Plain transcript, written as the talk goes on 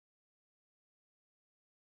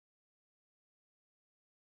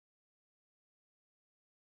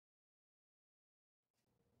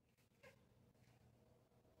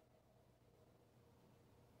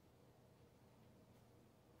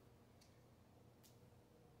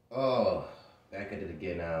Oh, back at it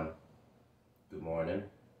again. Good morning.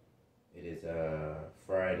 It is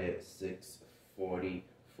Friday,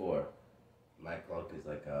 6:44. My clock is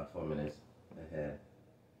like 4 minutes ahead.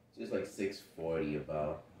 It's just like 6:40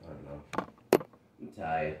 about. I don't know. I'm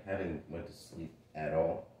tired. Haven't went to sleep at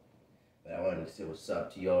all. But I wanted to say what's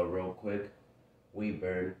up to y'all real quick. We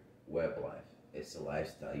burn web life. It's a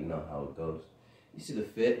lifestyle. You know how it goes. You see the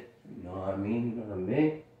fit. You know what I mean. You know what I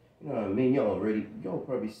mean. You know what I mean? Y'all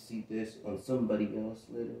probably see this on somebody else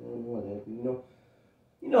later on, whatever, you know.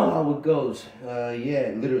 You know how it goes.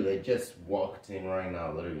 Yeah, literally, I just walked in right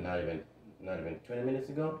now. Literally, not even 20 minutes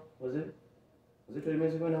ago. Was it? Was it 20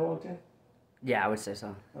 minutes ago when I walked in? Yeah, I would say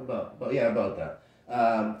so. About that.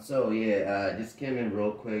 So yeah, just came in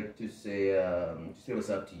real quick to say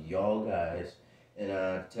what's up to y'all guys,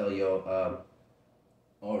 and tell y'all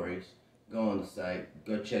always go on the site,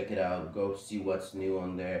 go check it out, go see what's new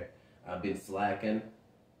on there. I've been slacking,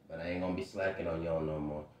 but I ain't gonna be slacking on y'all no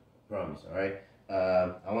more. Promise, all right.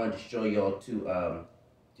 I wanted to show y'all to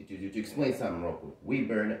explain something real quick.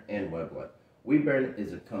 WeBurn and WebLife. WeBurn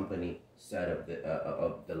is a company side of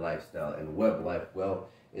the lifestyle, and WebLife, well,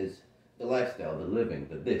 is the lifestyle, the living,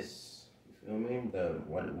 the this. You feel me?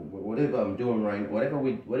 Whatever I'm doing right,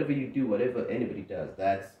 whatever you do, whatever anybody does,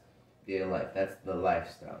 that's their life. That's the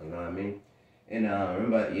lifestyle. You know what I mean? And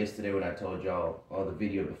remember yesterday when I told y'all, or the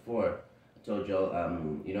video before, I told y'all,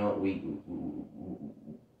 you know,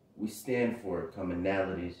 we stand for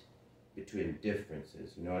commonalities between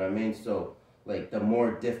differences. You know what I mean? So like the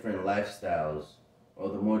more different lifestyles, or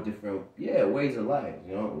the more different ways of life,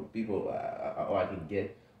 you know, people I can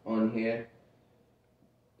get on here,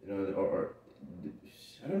 you know, or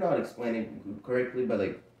I don't know how to explain it correctly, but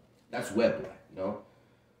like that's web life, you know.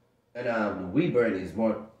 And WeBurn is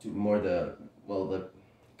more the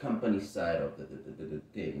company side of the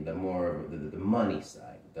thing, the more the money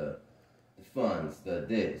side, the funds, the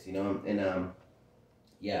this, you know, and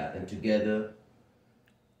and together,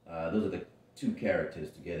 those are the two characters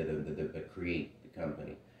together that create the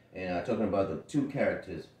company. And talking about the two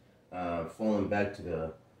characters, falling back to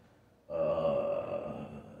the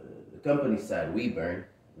company side, we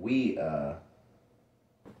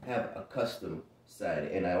have a custom side,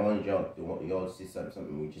 and I wanted y'all to see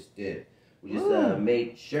something we just did. We just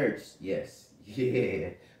made shirts. Yes, yeah.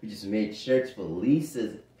 We just made shirts for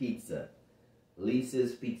Lisa's Pizza.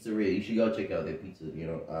 Lisa's Pizzeria. You should go check out their pizza. You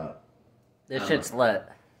know, This shit's lit.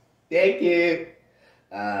 thank you.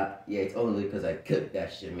 It's only because I cook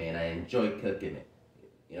that shit, man. I enjoy cooking it.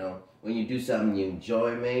 You know, when you do something you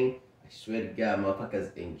enjoy, man, I swear to God,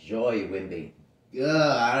 motherfuckers enjoy it when they.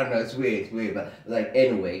 I don't know. It's weird. But like,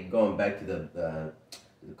 anyway, going back to the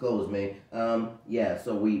clothes, man.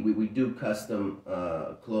 So we do custom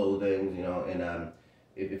clothing, you know, and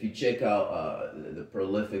if you check out the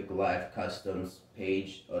Prolific Life Customs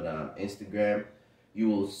page on Instagram, you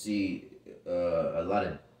will see a lot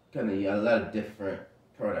of different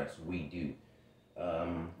products we do.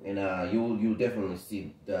 And you'll definitely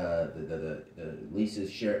see the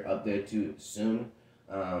Lisa's shirt up there too soon.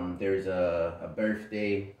 There's a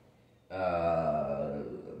birthday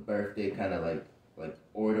kind of like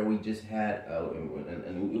order we just had,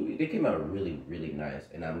 and they came out really nice.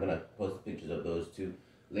 And I'm gonna post pictures of those too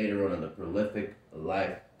later on the Prolific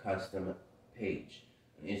Life Custom page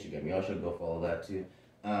on Instagram. Y'all should go follow that too.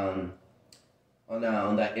 On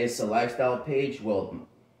that It's a Lifestyle page, well,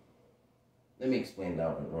 let me explain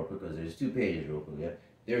that one real quick, because there's two pages real quick. Yeah,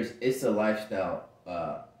 there's It's a Lifestyle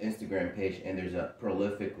Instagram page, and there's a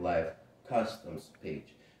Prolific Life Customs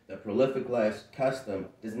page. The Prolific Life Custom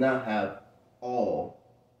does not have all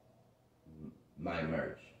my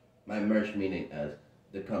merch. My merch meaning as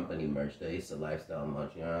the company merch, the It's a Lifestyle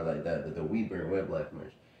merch, you know, like that, the WeBurn Web Life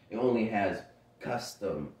merch. It only has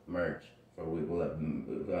custom merch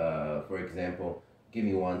for example, give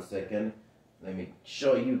me 1 second. Let me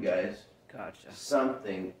show you guys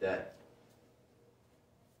something that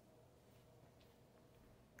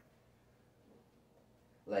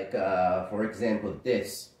for example,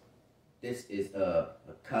 this is a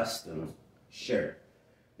custom shirt.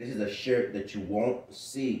 This is a shirt that you won't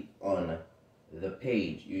see on the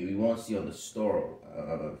page. You won't see on the store.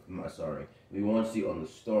 You won't see on the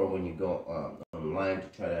store when you go online to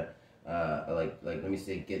try to let me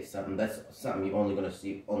say get something. That's something you're only gonna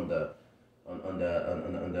see on the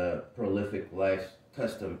Prolific Life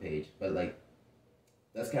custom page. But like,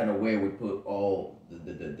 that's kind of where we put all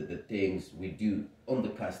the things we do on the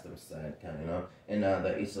custom side, kind of, you know. And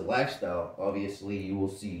the It's a Lifestyle, obviously,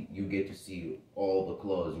 you get to see all the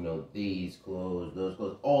clothes, you know, these clothes, those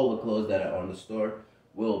clothes, all the clothes that are on the store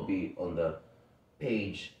will be on the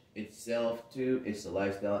page itself too. It's a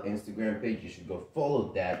lifestyle Instagram page. You should go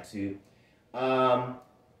follow that too. Good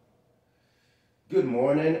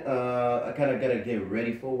morning. I kind of gotta get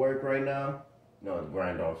ready for work right now. No, the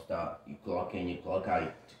grind don't stop. You clock in, you clock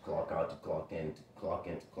out, to clock out, to clock in, to clock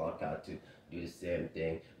in, to clock out, to do the same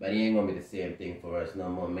thing. But it ain't gonna be the same thing for us no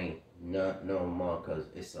more, man. No more, cause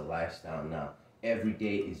it's a lifestyle now. Every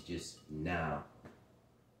day is just now.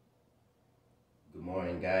 Good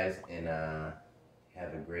morning, guys, and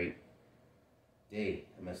have a great day.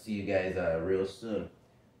 I'm gonna see you guys real soon.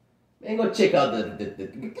 Man, go check out the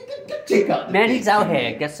check out the Man, he's out thing, here.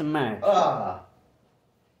 man. Get some merch. Ah.